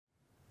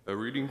A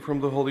reading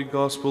from the Holy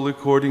Gospel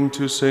according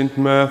to St.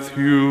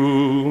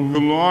 Matthew.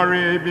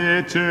 Glory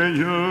be to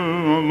you,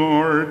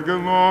 Lord,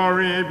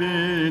 glory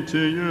be to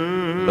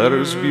you. Let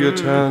us be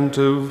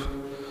attentive.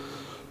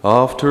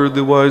 After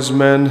the wise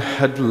men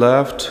had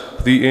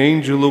left, the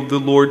angel of the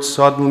Lord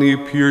suddenly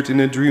appeared in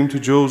a dream to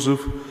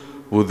Joseph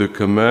with the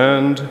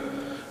command,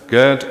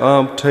 "Get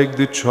up, take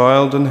the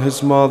child and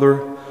his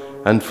mother,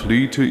 and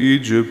flee to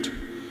Egypt.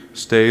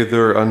 Stay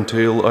there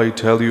until I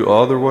tell you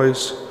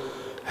otherwise.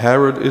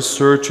 Herod is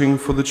searching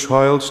for the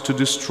child to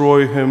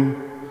destroy him."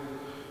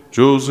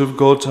 Joseph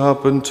got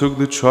up and took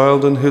the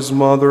child and his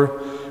mother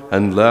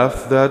and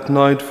left that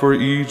night for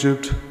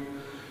Egypt.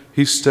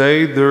 He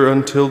stayed there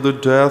until the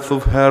death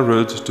of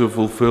Herod to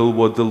fulfill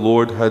what the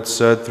Lord had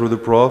said through the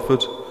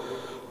prophet,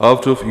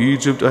 "Out of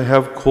Egypt I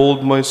have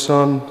called my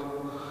son."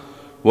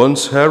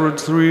 Once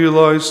Herod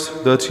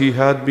realized that he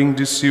had been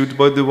deceived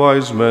by the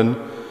wise men,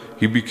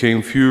 he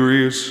became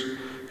furious.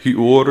 He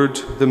ordered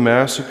the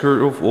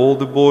massacre of all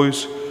the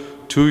boys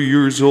 2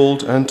 years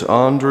old and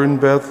under in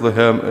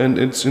Bethlehem and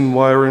its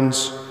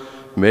environs,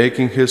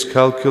 making his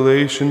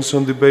calculations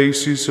on the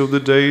basis of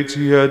the dates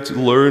he had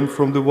learned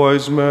from the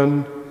wise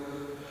men.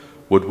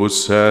 What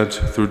was said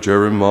through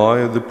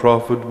Jeremiah the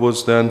prophet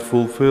was then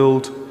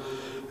fulfilled.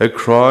 A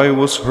cry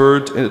was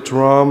heard at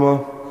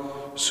Ramah,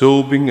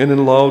 sobbing and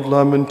in loud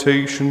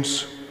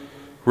lamentations,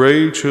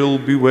 Rachel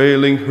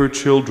bewailing her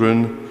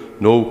children,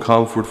 no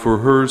comfort for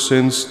her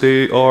since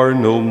they are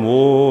no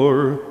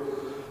more.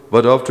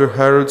 But after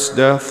Herod's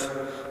death,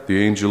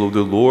 the angel of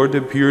the Lord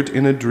appeared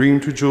in a dream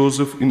to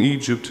Joseph in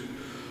Egypt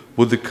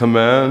with the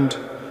command,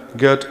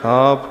 "Get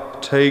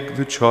up, take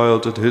the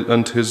child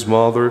and his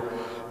mother,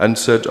 and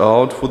set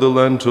out for the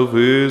land of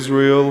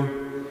Israel.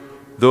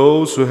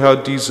 Those who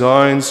had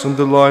designs on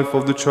the life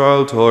of the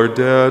child are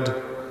dead."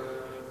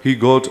 He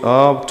got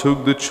up,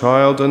 took the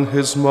child and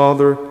his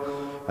mother,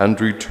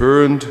 and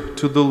returned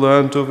to the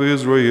land of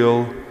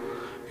Israel.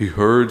 He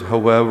heard,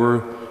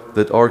 however,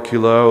 that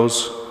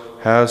Archelaus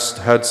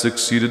had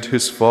succeeded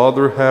his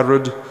father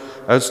Herod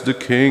as the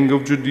king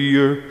of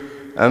Judea,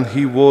 and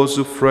he was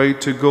afraid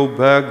to go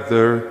back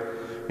there.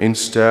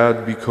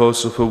 Instead,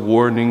 because of a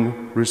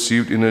warning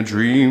received in a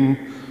dream,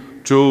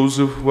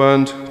 Joseph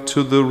went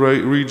to the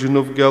region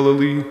of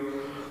Galilee.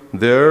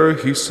 There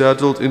he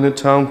settled in a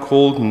town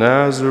called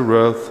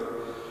Nazareth.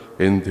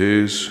 And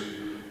this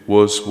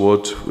was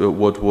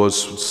what was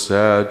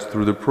said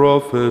through the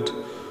prophet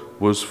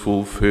was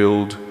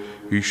fulfilled.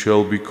 He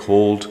shall be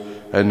called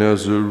a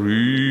Nazarene.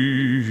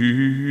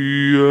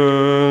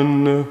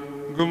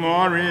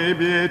 Glory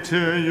be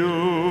to you,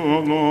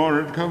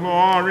 Lord,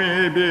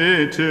 glory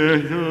be to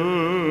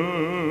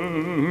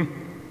you.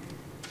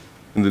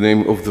 In the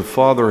name of the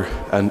Father,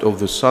 and of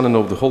the Son, and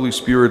of the Holy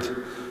Spirit,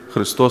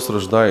 Христос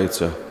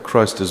рождається,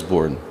 Christ is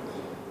born.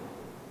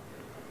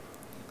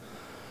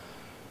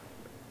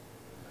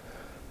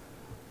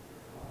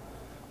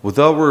 With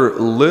our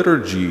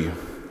liturgy,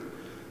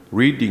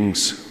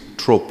 readings,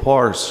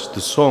 tropars, the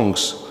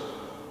songs,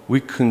 we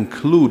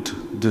conclude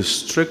the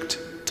strict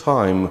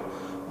time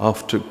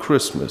after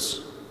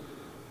Christmas.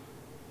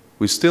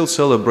 We still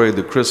celebrate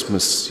the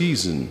Christmas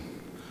season,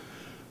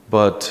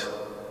 but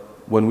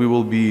when we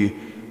will be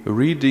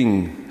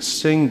reading,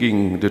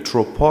 singing the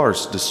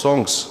tropars, the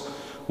songs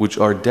which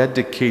are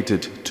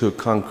dedicated to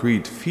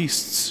concrete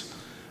feasts,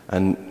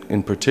 and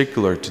in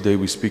particular today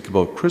we speak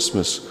about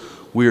Christmas,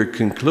 we are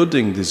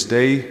concluding this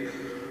day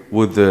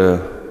with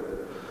the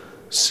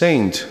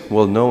saint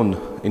well known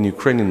in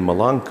Ukrainian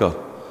Malanka,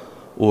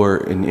 or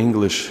in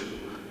English,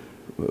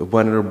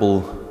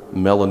 Venerable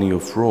Melanie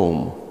of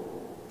Rome.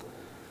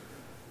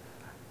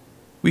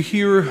 We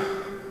hear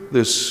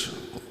this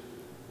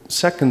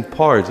second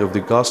part of the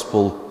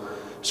Gospel,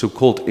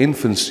 so-called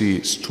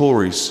infancy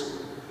stories,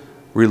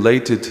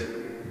 related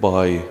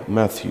by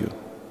Matthew.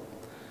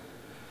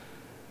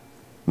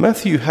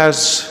 Matthew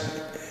has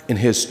in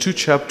his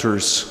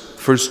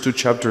first two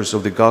chapters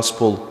of the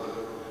Gospel,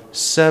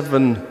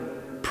 7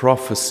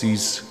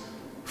 prophecies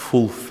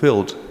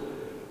fulfilled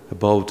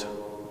about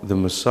the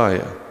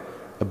Messiah,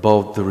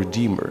 about the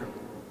Redeemer.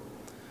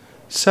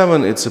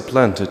 7, it's a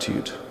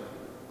plentitude.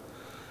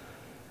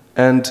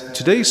 And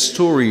today's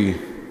story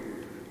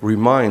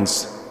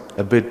reminds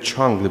a bit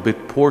chunk, a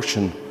bit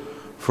portion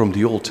from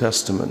the Old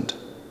Testament.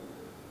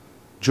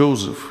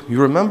 Joseph,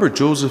 you remember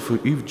Joseph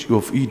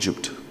of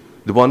Egypt,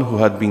 the one who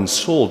had been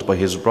sold by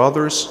his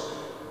brothers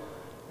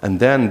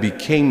and then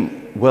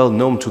became well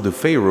known to the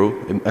Pharaoh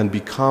and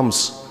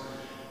becomes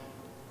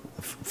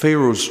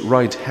Pharaoh's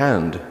right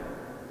hand,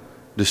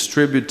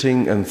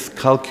 distributing and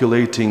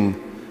calculating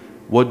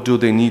what do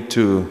they need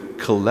to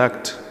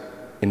collect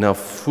enough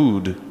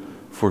food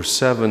for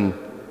 7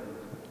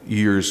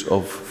 years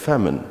of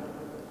famine.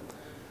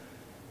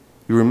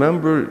 You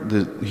remember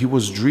that he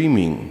was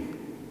dreaming.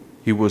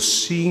 He was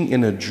seeing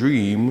in a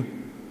dream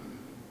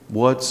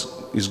what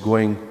is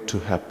going to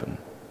happen.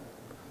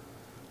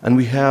 And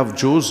we have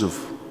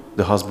Joseph,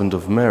 the husband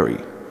of Mary,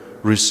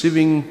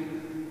 receiving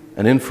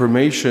an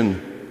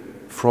information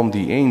from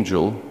the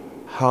angel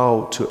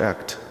how to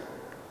act.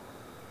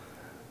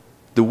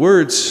 The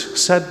words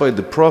said by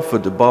the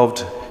prophet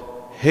about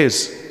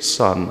his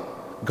son,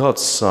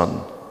 God's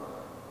son,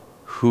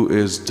 who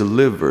is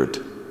delivered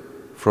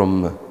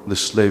from the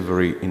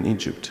slavery in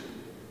Egypt.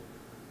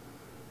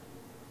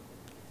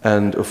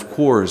 And of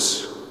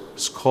course,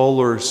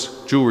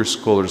 Jewish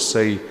scholars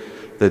say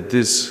that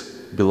this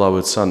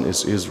beloved son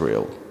is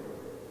Israel.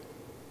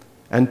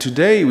 And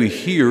today we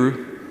hear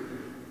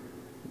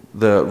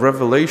the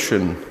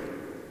revelation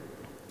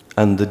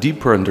and the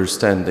deeper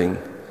understanding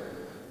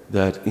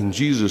that in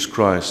Jesus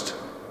Christ,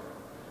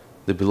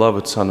 the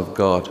beloved Son of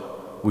God,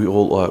 we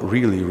all are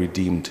really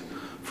redeemed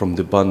from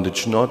the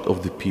bondage not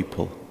of the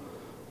people,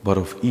 but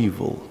of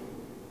evil,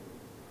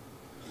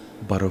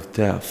 but of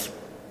death.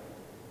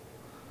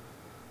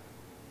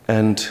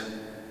 And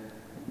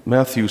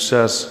Matthew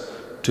says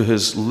to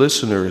his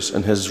listeners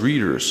and his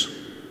readers,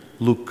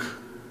 look,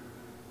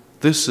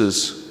 this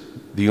is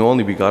the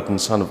only begotten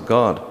Son of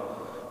God,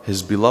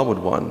 his beloved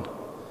one,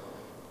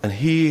 and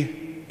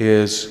he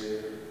is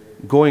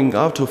going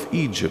out of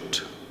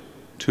Egypt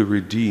to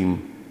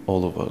redeem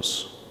all of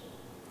us.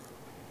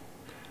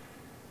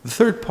 The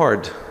third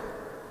part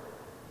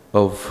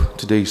of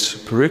today's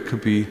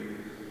pericope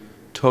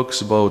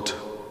talks about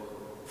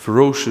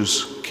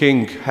ferocious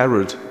King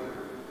Herod,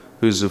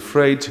 who is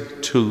afraid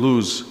to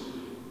lose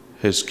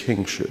his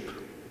kingship.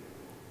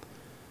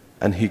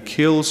 And he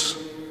kills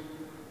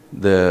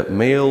the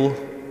male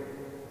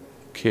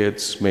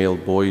kids, male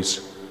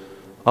boys,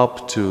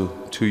 up to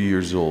 2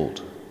 years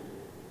old.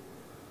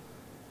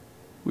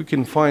 We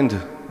can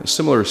find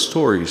similar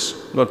stories,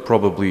 not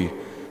probably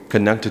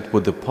connected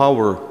with the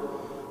power,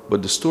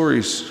 but the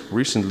stories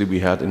recently we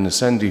had in the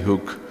Sandy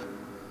Hook,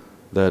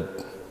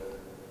 that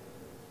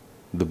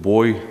the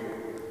boy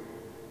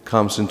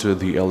comes into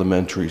the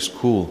elementary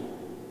school.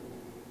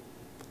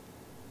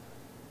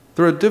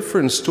 There are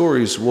different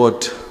stories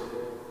what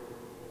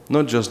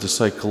not just the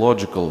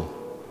psychological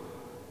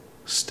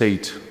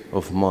state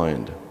of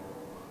mind,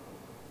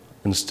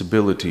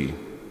 instability,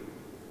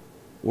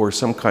 or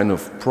some kind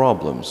of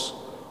problems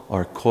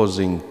are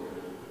causing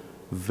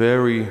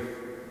very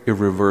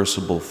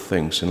irreversible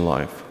things in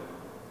life.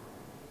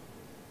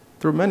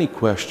 There are many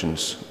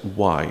questions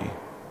why.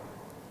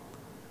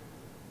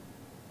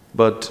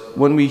 But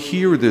when we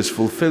hear this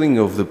fulfilling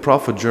of the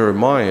prophet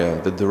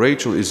Jeremiah, that the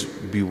Rachel is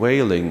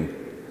bewailing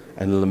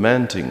and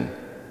lamenting,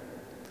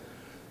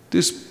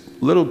 this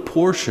little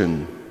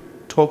portion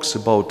talks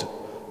about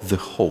the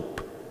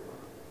hope.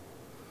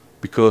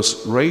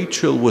 Because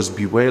Rachel was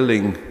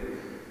bewailing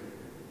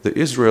the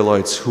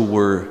Israelites who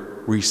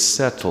were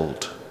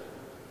resettled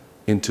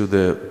into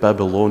the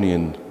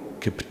Babylonian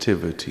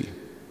captivity.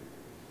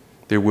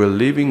 They were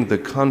leaving the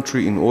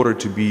country in order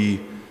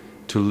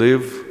to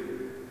live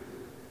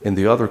in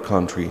the other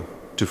country,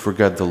 to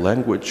forget the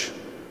language,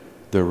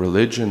 their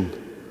religion,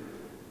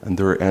 and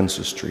their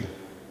ancestry.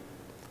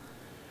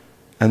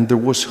 And there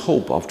was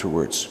hope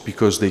afterwards,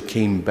 because they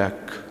came back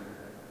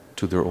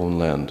to their own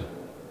land.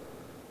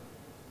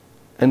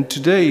 And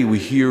today we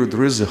hear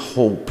there is a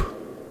hope,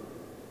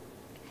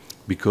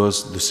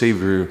 because the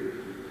Savior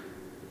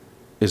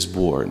is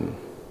born,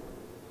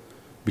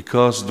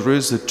 because there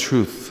is a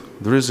truth,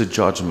 there is a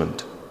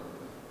judgment,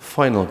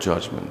 final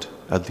judgment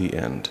at the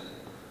end,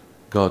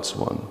 God's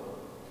one.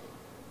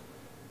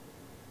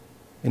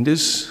 In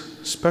this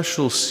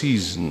special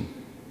season,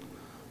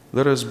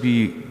 let us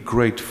be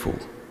grateful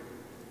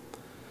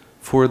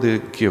for the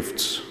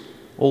gifts,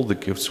 all the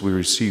gifts we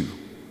receive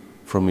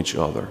from each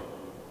other,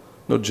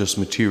 not just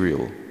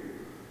material,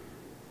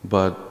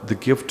 but the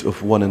gift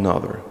of one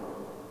another.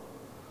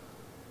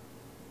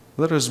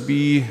 Let us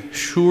be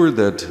sure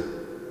that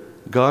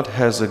God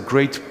has a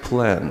great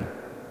plan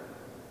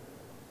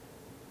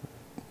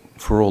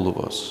for all of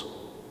us.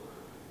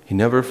 He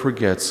never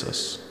forgets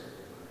us.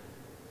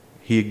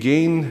 He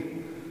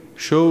again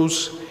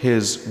shows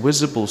his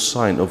visible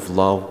sign of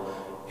love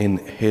in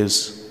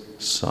his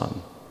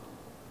Son.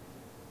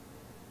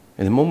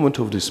 In a moment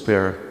of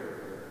despair,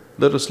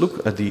 let us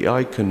look at the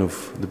icon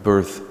of the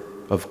birth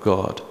of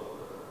God.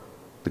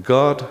 The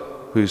God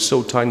who is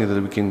so tiny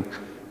that we can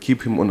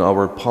keep him on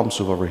our palms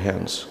of our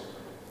hands.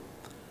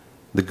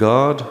 The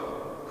God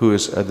who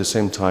is at the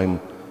same time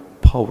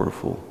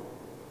powerful,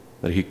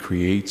 that he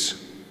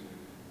creates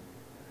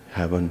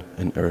heaven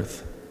and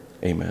earth.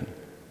 Amen.